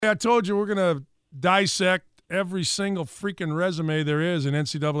I told you we're going to dissect every single freaking resume there is in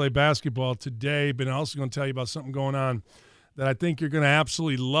NCAA basketball today, but I'm also going to tell you about something going on that I think you're going to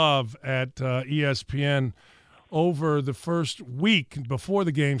absolutely love at ESPN over the first week before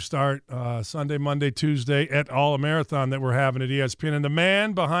the game start, Sunday, Monday, Tuesday, at All-Marathon that we're having at ESPN. And the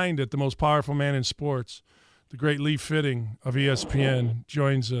man behind it, the most powerful man in sports, the great LeeFitting of ESPN,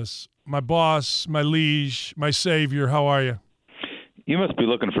 joins us. My boss, my liege, my savior, how are you? You must be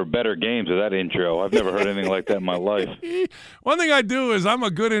looking for better games with that intro. I've never heard anything like that in my life. One thing I do is I'm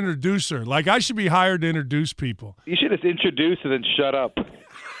a good introducer. Like, I should be hired to introduce people. You should just introduce and then shut up.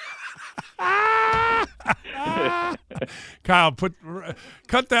 Kyle,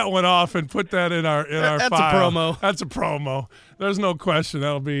 cut that one off and put that in our file. That's a promo. That's a promo. There's no question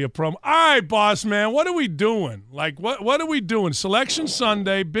that'll be a promo. All right, boss man, what are we doing? Like, what are we doing? Selection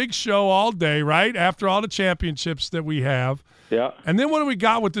Sunday, big show all day, right? After all the championships that we have. Yeah. And then what do we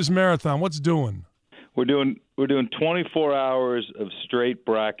got with this marathon? What's doing? We're doing 24 hours of straight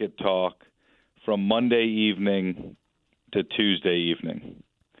bracket talk from Monday evening to Tuesday evening.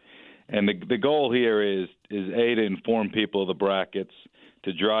 And the goal here is A, to inform people of the brackets,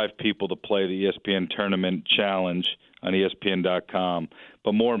 to drive people to play the ESPN Tournament Challenge on ESPN.com.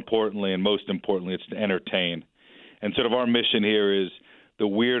 But more importantly, and most importantly, it's to entertain. And sort of our mission here is the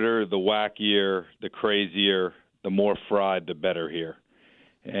weirder, the wackier, the crazier, the more fried, the better here.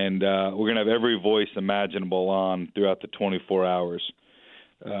 And we're going to have every voice imaginable on throughout the 24 hours.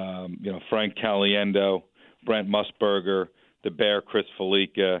 Frank Caliendo, Brent Musburger, the Bear Chris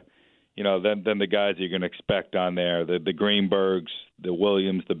Felica, then the guys you're going to expect on there, the Greenbergs, the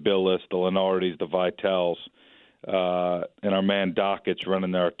Williams, the Billis, the Lenardis, the Vitals, and our man Dakich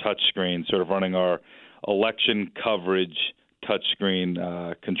running our touchscreen, sort of running our election coverage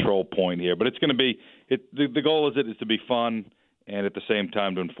touchscreen control point here. But it's going to be the goal is to be fun and at the same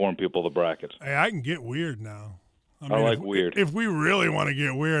time to inform people of the brackets. Hey, I can get weird now. I like weird. If we really want to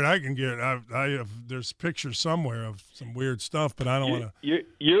get weird, I can get. There's pictures somewhere of some weird stuff, but I don't want to.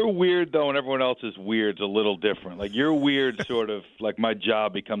 You're weird though, and everyone else is weird's a little different. Like you're weird, sort of like my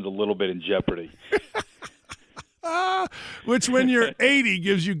job becomes a little bit in jeopardy. Which, when you're 80,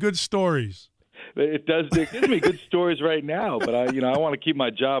 gives you good stories. It does. It gives me good stories right now, but I want to keep my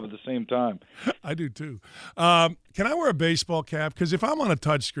job at the same time. I do too. Can I wear a baseball cap? Because if I'm on a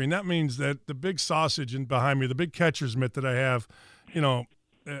touchscreen, that means that the big sausage behind me, the big catcher's mitt that I have,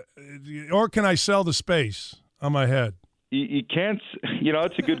 or can I sell the space on my head? You can't.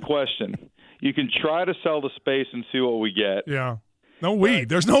 It's a good question. You can try to sell the space and see what we get. Yeah. No weed.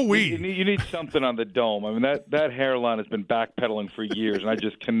 There's no weed. You need something on the dome. I mean, that hairline has been backpedaling for years, and I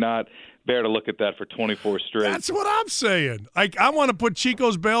just cannot bear to look at that for 24 straight. That's what I'm saying. Like, I want to put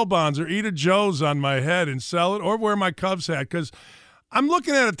Chico's bail bonds or Eda Joe's on my head and sell it, or wear my Cubs hat, because I'm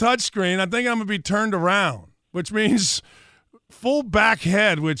looking at a touchscreen. I think I'm going to be turned around, which means full back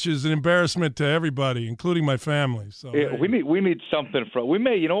head, which is an embarrassment to everybody, including my family. So yeah, we need something from. We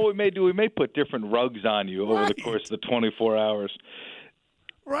may, what we may do? We may put different rugs on you over the course of the 24 hours.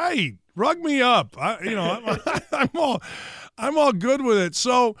 Right, rug me up. I'm all good with it.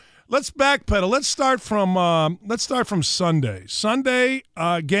 So let's backpedal. Let's start from Sunday. Sunday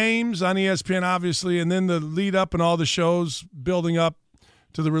games on ESPN, obviously, and then the lead up and all the shows building up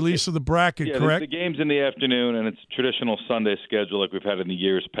to the release of the bracket. Yeah, correct. The games in the afternoon, and it's a traditional Sunday schedule like we've had in the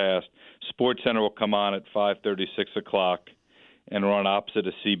years past. SportsCenter will come on at 5:30, 6 o'clock, and run opposite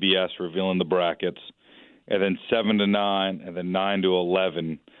of CBS, revealing the brackets. And then 7 to 9, and then 9 to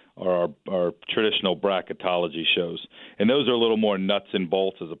 11 are our traditional bracketology shows. And those are a little more nuts and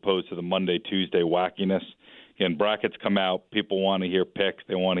bolts as opposed to the Monday, Tuesday wackiness. Again, brackets come out, people want to hear picks,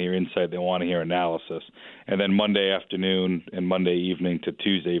 they want to hear insight, they want to hear analysis. And then Monday afternoon and Monday evening to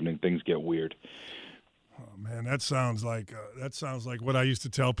Tuesday evening, things get weird. Oh, man, that sounds like what I used to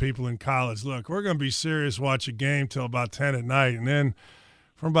tell people in college. Look, we're going to be serious, watch a game till about 10 at night, and then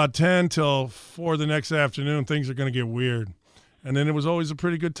from about 10 till 4 the next afternoon, things are going to get weird. And then it was always a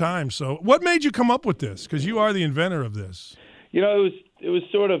pretty good time. So what made you come up with this? Because you are the inventor of this. It was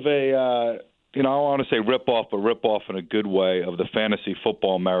sort of a, I want to say rip-off, but rip-off in a good way of the fantasy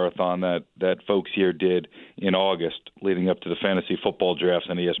football marathon that folks here did in August leading up to the fantasy football drafts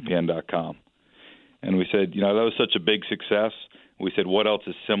on ESPN.com. And we said, that was such a big success. We said, what else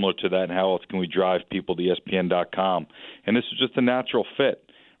is similar to that, and how else can we drive people to ESPN.com? And this was just a natural fit.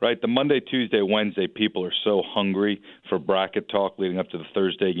 Right, the Monday, Tuesday, Wednesday, people are so hungry for bracket talk leading up to the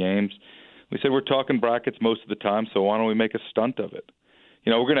Thursday games. We said we're talking brackets most of the time, so why don't we make a stunt of it?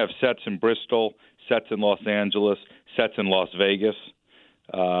 We're going to have sets in Bristol, sets in Los Angeles, sets in Las Vegas,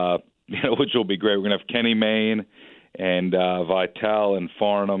 which will be great. We're going to have Kenny Mayne and Vitale and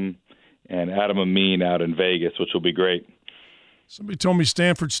Farnham and Adam Amin out in Vegas, which will be great. Somebody told me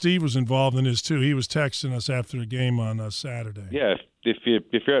Stanford Steve was involved in this too. He was texting us after the game on Saturday. Yeah,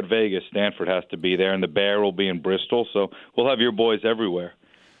 if you're at Vegas, Stanford has to be there, and the Bear will be in Bristol, so we'll have your boys everywhere.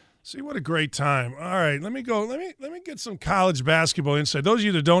 See, what a great time. All right, let me go. Let me get some college basketball insight. Those of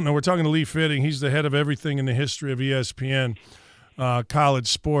you that don't know, we're talking to Lee Fitting. He's the head of everything in the history of ESPN college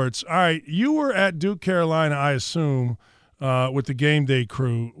sports. All right, you were at Duke, Carolina, I assume, with the game day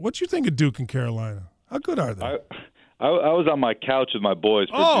crew. What you think of Duke and Carolina? How good are they? I was on my couch with my boys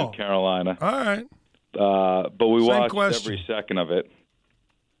for Duke, Carolina. All right. But we watched every second of it.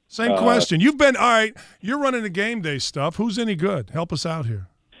 Same question. You've been – all right, you're running the game day stuff. Who's any good? Help us out here.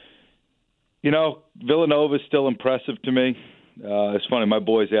 You know, Villanova is still impressive to me. It's funny. My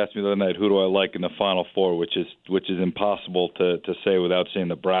boys asked me the other night, who do I like in the Final Four, which is impossible to say without seeing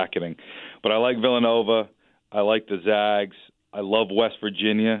the bracketing. But I like Villanova. I like the Zags. I love West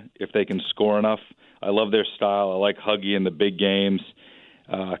Virginia if they can score enough. I love their style. I like Huggy in the big games.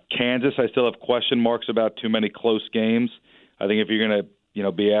 Kansas, I still have question marks about too many close games. I think if you're going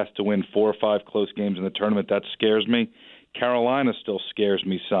to be asked to win 4 or 5 close games in the tournament, that scares me. Carolina still scares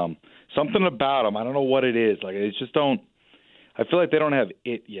me some. Something about them, I don't know what it is. Like, it's just don't. I feel like they don't have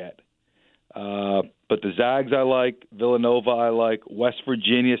it yet. But the Zags I like, Villanova I like, West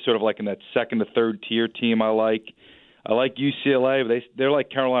Virginia sort of like in that second to third tier team I like. I like UCLA. They're like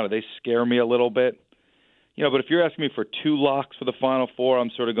Carolina. They scare me a little bit. But if you're asking me for 2 locks for the Final Four, I'm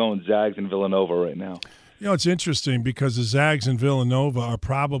sort of going Zags and Villanova right now. It's interesting because the Zags and Villanova are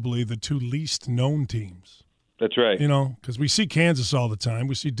probably the 2 least known teams. That's right. Because we see Kansas all the time.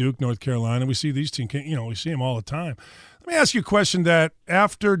 We see Duke, North Carolina. We see these teams, we see them all the time. Let me ask you a question that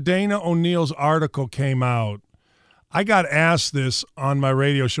after Dana O'Neill's article came out, I got asked this on my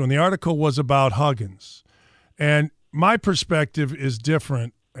radio show, and the article was about Huggins. And my perspective is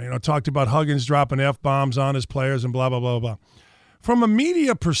different. Talked about Huggins dropping F-bombs on his players and blah, blah, blah, blah. From a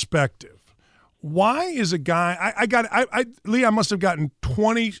media perspective, why is a guy – Lee, I must have gotten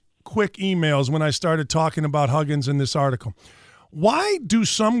 20 quick emails when I started talking about Huggins in this article. Why are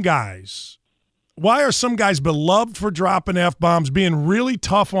some guys beloved for dropping F-bombs, being really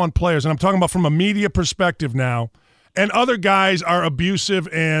tough on players, and I'm talking about from a media perspective now, and other guys are abusive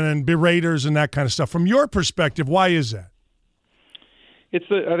and beraters and that kind of stuff? From your perspective, why is that? I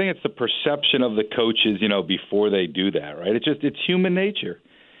think it's the perception of the coaches, before they do that, right? It's human nature.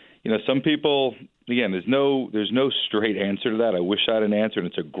 Some people, again, there's no straight answer to that. I wish I had an answer, and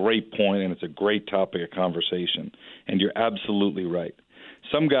it's a great point, and it's a great topic of conversation. And you're absolutely right.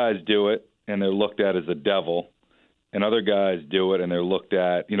 Some guys do it, and they're looked at as the devil, and other guys do it, and they're looked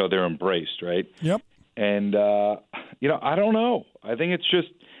at, they're embraced, right? Yep. And, I don't know. I think it's just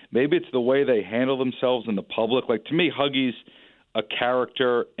maybe it's the way they handle themselves in the public. Like, to me, Huggy's a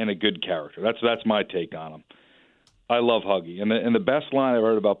character and a good character. That's my take on him. I love Huggy. And the best line I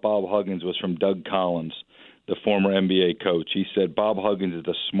heard about Bob Huggins was from Doug Collins, the former NBA coach. He said Bob Huggins is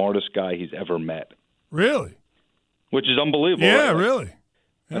the smartest guy he's ever met. Really? Which is unbelievable. Yeah, right? Really.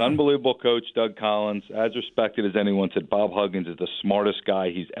 Yeah. An unbelievable coach, Doug Collins, as respected as anyone, said Bob Huggins is the smartest guy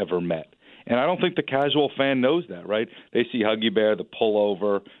he's ever met. And I don't think the casual fan knows that, right? They see Huggy Bear, the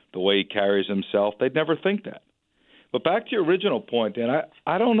pullover, the way he carries himself. They'd never think that. But back to your original point, Dan,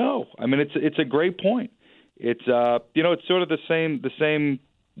 I don't know. I mean, it's a great point. It's it's sort of the same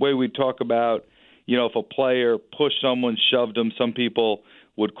way we talk about, if a player pushed someone, shoved them, some people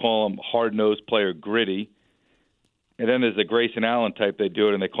would call him hard-nosed player gritty. And then there's the Grayson Allen type, they do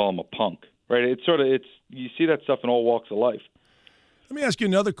it and they call him a punk. Right? You see that stuff in all walks of life. Let me ask you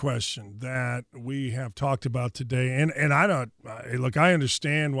another question that we have talked about today. And I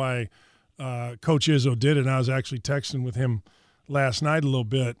understand why Coach Izzo did it, and I was actually texting with him last night a little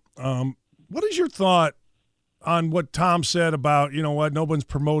bit. What is your thought on what Tom said about, no one's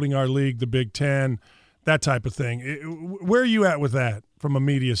promoting our league, the Big Ten, that type of thing? Where are you at with that from a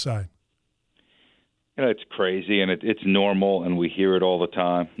media side? It's crazy, and it's normal, and we hear it all the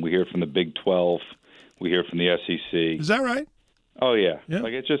time. We hear it from the Big 12. We hear it from the SEC. Is that right? Oh, yeah.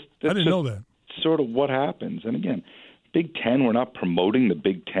 Like, I didn't know that. Sort of what happens. And, again, Big Ten, we're not promoting the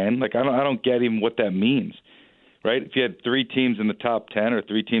Big Ten. Like, I don't get even what that means, right? If you had 3 teams in the top 10 or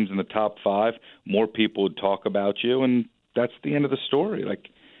 3 teams in the top 5, more people would talk about you, and that's the end of the story. Like,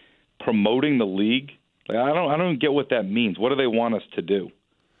 promoting the league, like, I don't get what that means. What do they want us to do?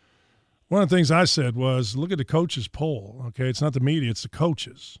 One of the things I said was, look at the coaches poll, okay? It's not the media, it's the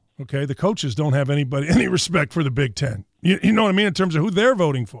coaches, okay? The coaches don't have any respect for the Big Ten. You know what I mean, in terms of who they're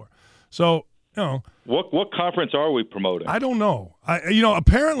voting for. So, What conference are we promoting? I don't know.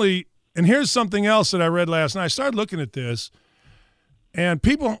 Apparently And here's something else that I read last night. I started looking at this, and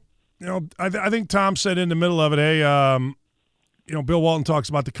people, I think Tom said in the middle of it, hey, Bill Walton talks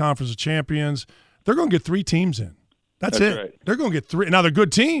about the Conference of Champions. They're going to get 3 teams in. That's it. Right. They're going to get 3. Now, they're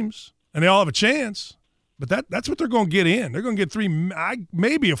good teams, and they all have a chance, but that's what they're going to get in. They're going to get 3,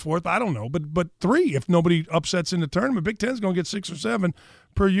 maybe a 4th, I don't know, but 3 if nobody upsets in the tournament. Big Ten's going to get 6 or 7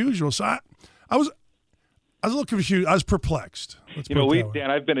 per usual. So I was a little confused. I was perplexed.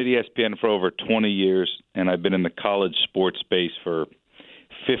 Dan, I've been at ESPN for over 20 years, and I've been in the college sports space for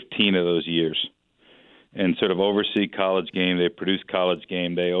 15 of those years, and sort of oversee College Game Day, produce College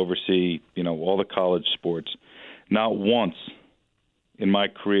Game Day, oversee all the college sports. Not once in my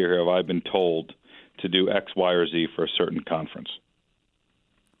career have I been told to do X, Y, or Z for a certain conference.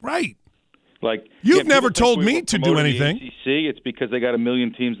 Right. Like you've never told me to do anything. The ACC, it's because they got 1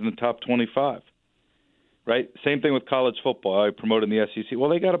 million teams in the top 25. Right? Same thing with college football. I promoted in the SEC.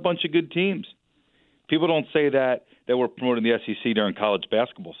 Well, they got a bunch of good teams. People don't say that we're promoting the SEC during college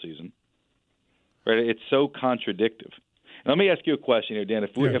basketball season. Right? It's so contradictotive. And let me ask you a question here, Dan.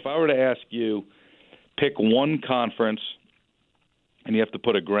 If I were to ask you, pick one conference, and you have to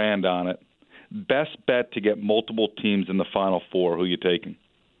put $1,000 on it, best bet to get multiple teams in the Final Four, who are you taking?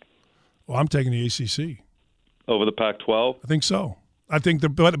 Well, I'm taking the ACC. Over the Pac-12? I think so. I think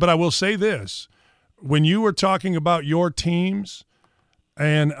but I will say this. When you were talking about your teams,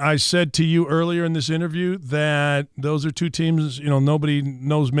 and I said to you earlier in this interview that those are 2 teams, nobody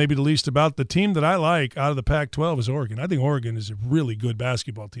knows maybe the least about. The team that I like out of the Pac-12 is Oregon. I think Oregon is a really good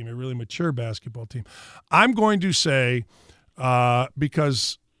basketball team, a really mature basketball team. I'm going to say,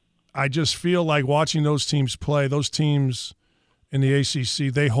 because I just feel like watching those teams play, those teams in the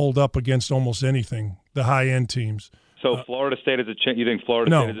ACC, they hold up against almost anything, the high-end teams. So Florida State is a chance. You think Florida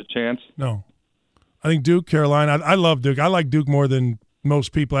State is a chance? No. I think Duke, Carolina. I love Duke. I like Duke more than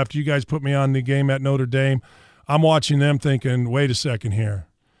most people. After you guys put me on the game at Notre Dame, I'm watching them thinking, wait a second here.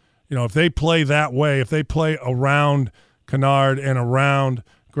 If they play that way, if they play around Kennard and around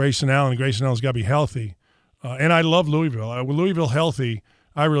Grayson Allen Allen's got to be healthy. And I love Louisville. Louisville healthy,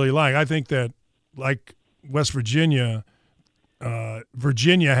 I really like. I think that, like West Virginia,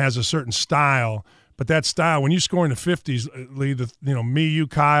 Virginia has a certain style, but that style, when you score in the 50s, Lee, me, you,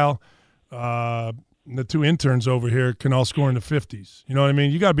 Kyle, the 2 interns over here can all score in the 50s. You know what I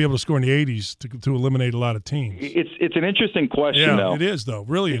mean? You got to be able to score in the 80s to eliminate a lot of teams. It's an interesting question, though. It is, though.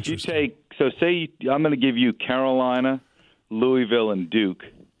 Really interesting. Say I'm going to give you Carolina, Louisville, and Duke,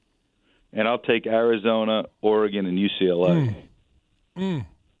 and I'll take Arizona, Oregon, and UCLA. Right?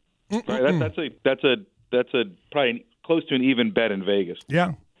 That's a probably close to an even bet in Vegas.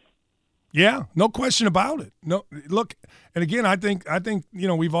 Yeah, no question about it. No, look, and again, I think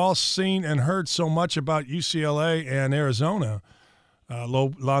we've all seen and heard so much about UCLA and Arizona,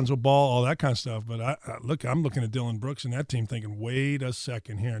 Lonzo Ball, all that kind of stuff. But I'm looking at Dylan Brooks and that team, thinking, wait a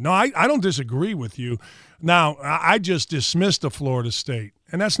second here. No, I don't disagree with you. Now, I just dismissed the Florida State,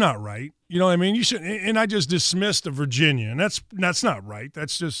 and that's not right. You know what I mean? You should, and I just dismissed the Virginia, and that's not right.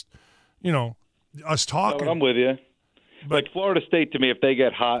 That's just us talking. No, I'm with you. But like Florida State, to me, if they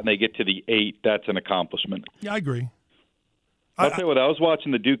get hot and they get to the 8, that's an accomplishment. Yeah, I agree. I'll tell you what, I was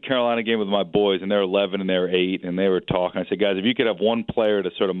watching the Duke-Carolina game with my boys, and they're 11 and they're 8, and they were talking. I said, guys, if you could have one player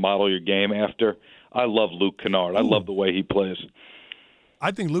to sort of model your game after, I love Luke Kennard. I love the way he plays. I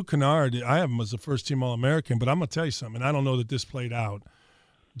think Luke Kennard, I have him as a first-team All-American, but I'm going to tell you something. I don't know that this played out.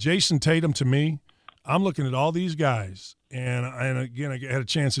 Jason Tatum, to me, I'm looking at all these guys, and again, I had a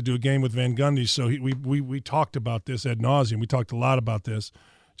chance to do a game with Van Gundy, so we talked about this ad nauseum. We talked a lot about this.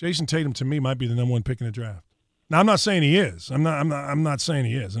 Jason Tatum, to me, might be the number 1 pick in the draft. Now, I'm not saying he is. I'm not saying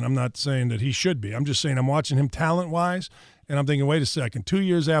he is, and I'm not saying that he should be. I'm just saying I'm watching him talent-wise, and I'm thinking, wait a second, 2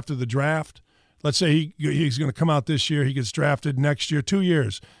 years after the draft, let's say he's going to come out this year, he gets drafted next year, 2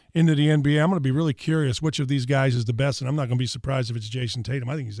 years into the NBA. I'm going to be really curious which of these guys is the best, and I'm not going to be surprised if it's Jason Tatum.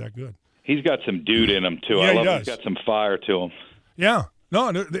 I think he's that good. He's got some dude in him, too. Yeah, I love him. He's got some fire to him. Yeah.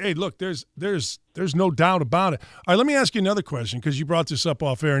 No, hey, look, there's no doubt about it. All right, let me ask you another question because you brought this up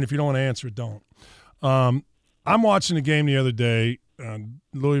off air, and if you don't want to answer it, don't. I'm watching the game the other day,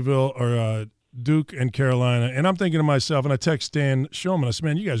 Louisville or Duke and Carolina, and I'm thinking to myself, and I text Dan Shulman, I said,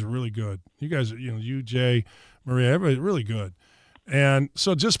 man, you guys are really good. You guys, you, Jay, Maria, everybody really good. And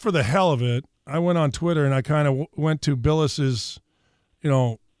so just for the hell of it, I went on Twitter and I kind of went to Billis's,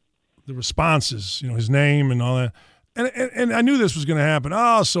 the responses, his name and all that. And I knew this was going to happen.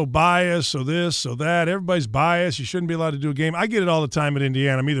 Oh, so biased, so this, so that. Everybody's biased. You shouldn't be allowed to do a game. I get it all the time at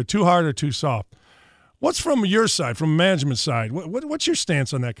Indiana. I'm either too hard or too soft. What's from your side, from a management side? What's your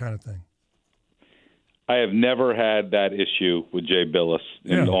stance on that kind of thing? I have never had that issue with Jay Billis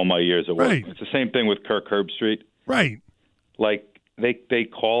in all my years of work. Right. It's the same thing with Kirk Herbstreit. Right. Like, they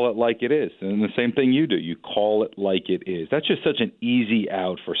call it like it is. And the same thing you do. You call it like it is. That's just such an easy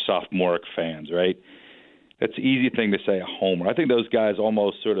out for sophomoric fans, right? That's an easy thing to say, a homer. I think those guys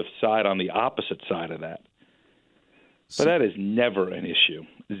almost sort of side on the opposite side of that. But that is never an issue.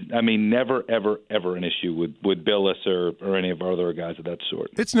 I mean, never, ever, ever an issue with Billis or any of our other guys of that sort.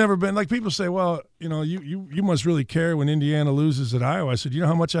 It's never been. Like, people say, well, you must really care when Indiana loses at Iowa. I said, you know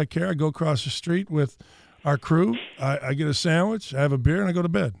how much I care? I go across the street with our crew. I get a sandwich, I have a beer, and I go to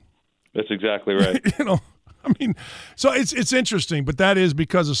bed. That's exactly right. I mean, so it's interesting, but that is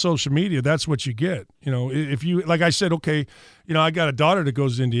because of social media. That's what you get. If you, like I said, okay, I got a daughter that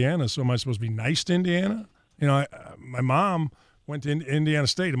goes to Indiana, so am I supposed to be nice to Indiana? My mom went to Indiana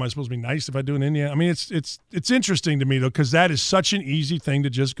State. Am I supposed to be nice if I do in Indiana? I mean, it's interesting to me, though, because that is such an easy thing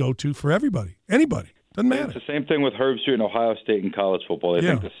to just go to for everybody. Anybody. Doesn't matter. It's the same thing with Herbstreit and Ohio State in college football. They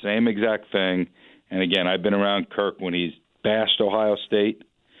think the same exact thing. And, again, I've been around Kirk when he's bashed Ohio State,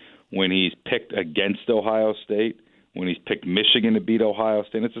 when he's picked against Ohio State, when he's picked Michigan to beat Ohio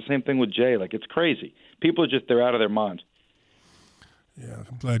State. And it's the same thing with Jay. Like, it's crazy. People are they're out of their minds. Yeah,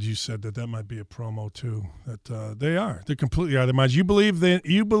 I'm glad you said that. That might be a promo too. That they're completely out of their minds. You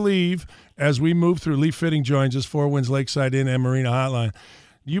believe as we move through. Lee Fitting joins us, 4 Winds Lakeside Inn and Marina Hotline.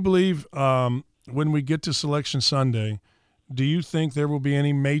 You believe when we get to Selection Sunday, do you think there will be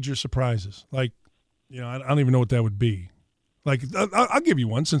any major surprises? Like, I don't even know what that would be. Like, I'll give you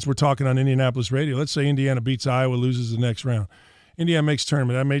one since we're talking on Indianapolis radio. Let's say Indiana beats Iowa, loses the next round. Indiana makes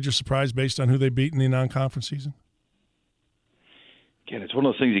tournament. That major surprise based on who they beat in the non-conference season. Again, it's one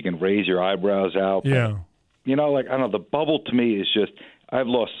of those things you can raise your eyebrows out. Yeah. I don't know, the bubble to me is just, I've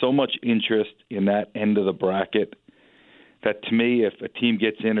lost so much interest in that end of the bracket that to me, if a team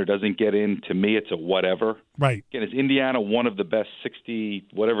gets in or doesn't get in, to me it's a whatever. Right. Again, is Indiana one of the best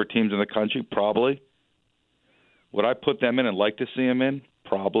 60-whatever teams in the country? Probably. Would I put them in and like to see them in?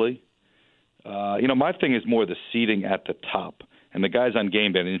 Probably. My thing is more the seeding at the top. And the guys on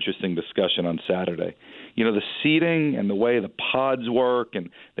Gameday had an interesting discussion on Saturday. The seeding and the way the pods work and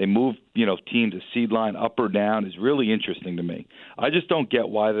they move, teams to seed line up or down is really interesting to me. I just don't get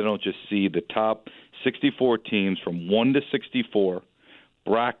why they don't just seed the top 64 teams from 1 to 64,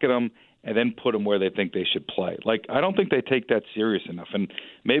 bracket them, and then put them where they think they should play. Like, I don't think they take that serious enough. And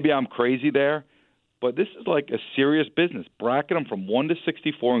maybe I'm crazy there, but this is like a serious business. Bracket them from 1 to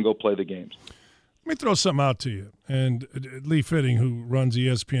 64 and go play the games. Let me throw something out to you. And Lee Fitting, who runs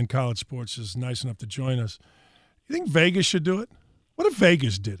ESPN College Sports, is nice enough to join us. You think Vegas should do it? What if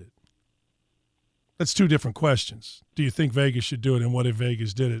Vegas did it? That's 2 different questions. Do you think Vegas should do it, and what if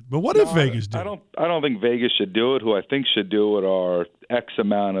Vegas did it? But what if Vegas did it? I don't think Vegas should do it. Who I think should do it are X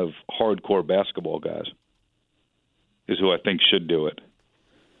amount of hardcore basketball guys is who I think should do it.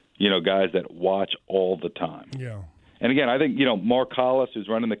 Guys that watch all the time. Yeah. And, again, I think, Mark Hollis, who's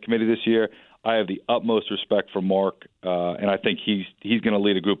running the committee this year, I have the utmost respect for Mark, and I think he's going to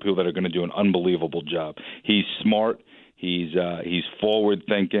lead a group of people that are going to do an unbelievable job. He's smart. He's forward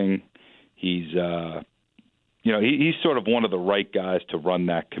thinking. He's he's sort of one of the right guys to run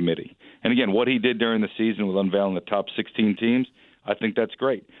that committee. And again, what he did during the season with unveiling the top 16 teams, I think that's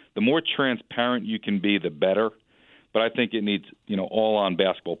great. The more transparent you can be, the better. But I think it needs, all-on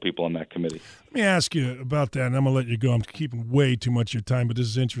basketball people on that committee. Let me ask you about that, and I'm going to let you go. I'm keeping way too much of your time, but this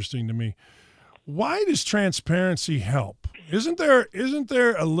is interesting to me. Why does transparency help? Isn't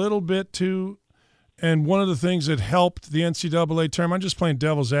there a little bit too? And one of the things that helped the NCAA term, I'm just playing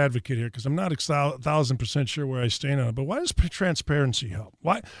devil's advocate here because I'm not 1,000% sure where I stand on it, but why does transparency help?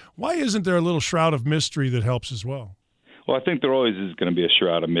 Why isn't there a little shroud of mystery that helps as well? Well, I think there always is going to be a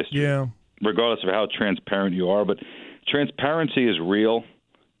shroud of mystery. Yeah. Regardless of how transparent you are, but transparency is real,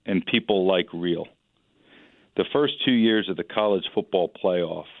 and people like real. The first 2 years of the college football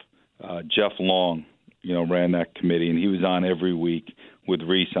playoff, Jeff Long, ran that committee, and he was on every week with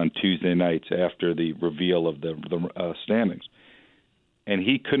Reese on Tuesday nights after the reveal of the standings. And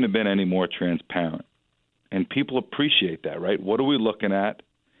he couldn't have been any more transparent. And people appreciate that, right? What are we looking at?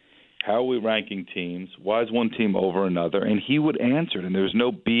 How are we ranking teams? Why is one team over another? And he would answer it, and there was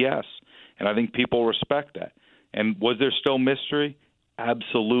no BS. And I think people respect that. And was there still mystery?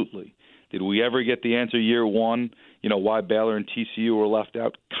 Absolutely. Did we ever get the answer year one, why Baylor and TCU were left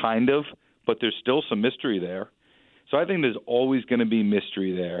out? Kind of, but there's still some mystery there. So I think there's always going to be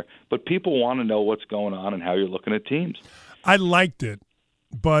mystery there. But people want to know what's going on and how you're looking at teams. I liked it,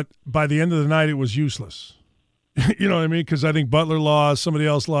 but by the end of the night it was useless. You know what I mean? Because I think Butler lost, somebody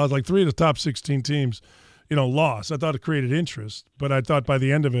else lost, like 3 of the top 16 teams, lost. I thought it created interest, but I thought by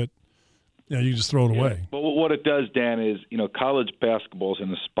the end of it, Yeah, you just throw it away. But what it does, Dan, is college basketball is in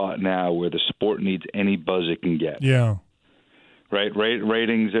a spot now where the sport needs any buzz it can get. Yeah. Right,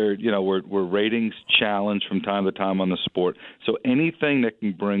 ratings are we're ratings challenged from time to time on the sport. So anything that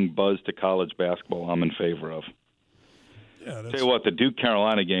can bring buzz to college basketball, I'm in favor of. Yeah, Tell you what, the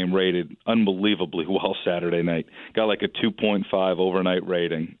Duke-Carolina game rated unbelievably well Saturday night. Got like a 2.5 overnight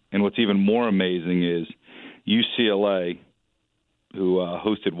rating. And what's even more amazing is UCLA, who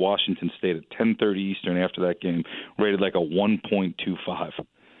hosted Washington State at 10:30 Eastern after that game, rated like a 1.25.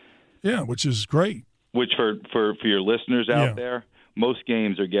 Yeah, which is great. Which for your listeners out there, most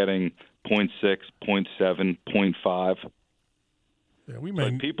games are getting 0.6, 0.7, 0.5.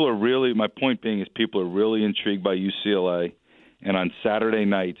 Yeah, people are really. My point being is people are really intrigued by UCLA, and on Saturday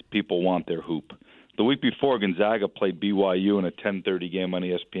nights, people want their hoop. The week before, Gonzaga played BYU in a 10:30 game on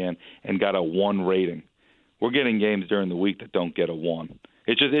ESPN and got a 1 rating. We're getting games during the week that don't get a 1.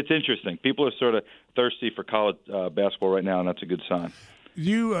 It's interesting. People are sort of thirsty for college basketball right now, and that's a good sign.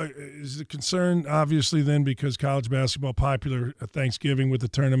 Is the concern obviously then because college basketball popular at Thanksgiving with the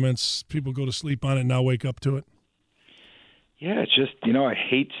tournaments, people go to sleep on it and now wake up to it? Yeah, it's just, I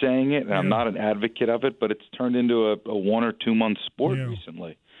hate saying it, and I'm not an advocate of it, but it's turned into a 1 or 2 month sport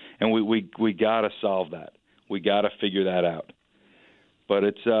recently. And we got to solve that. We got to figure that out. But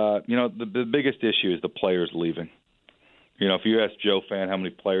it's, the biggest issue is the players leaving. If you ask Joe Fan how many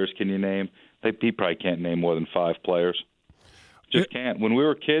players can you name, he probably can't name more than 5 players. Just can't. When we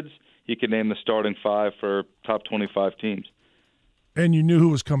were kids, you could name the starting 5 for top 25 teams. And you knew who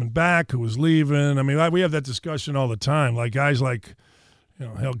was coming back, who was leaving. I mean, we have that discussion all the time. Like guys like,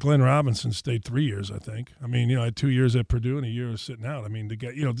 Glenn Robinson stayed 3 years, I think. I mean, had 2 years at Purdue and a year sitting out. I mean, the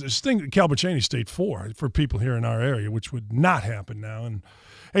guy, this thing, Calbert Cheney stayed 4 for people here in our area, which would not happen now. And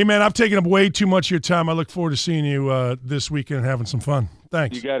hey, man, I've taken up way too much of your time. I look forward to seeing you this weekend and having some fun.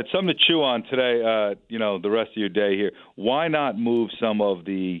 Thanks. You got it. Something to chew on today, the rest of your day here. Why not move some of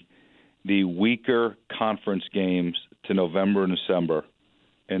the weaker conference games to November and December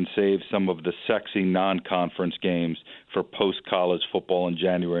and save some of the sexy non-conference games for post-college football in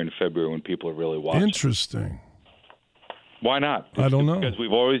January and February when people are really watching? Interesting. Why not? I don't know. Because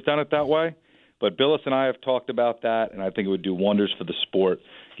we've always done it that way. But Billis and I have talked about that, and I think it would do wonders for the sport.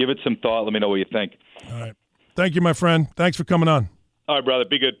 Give it some thought. Let me know what you think. All right. Thank you, my friend. Thanks for coming on. All right, brother.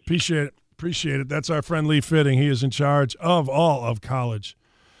 Be good. Appreciate it. That's our friend Lee Fitting. He is in charge of all of college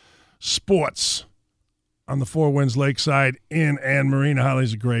sports on the Four Winds Lakeside Inn and Marina.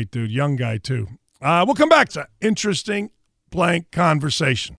 Holly's a great dude. Young guy, too. We'll come back to interesting blank conversation.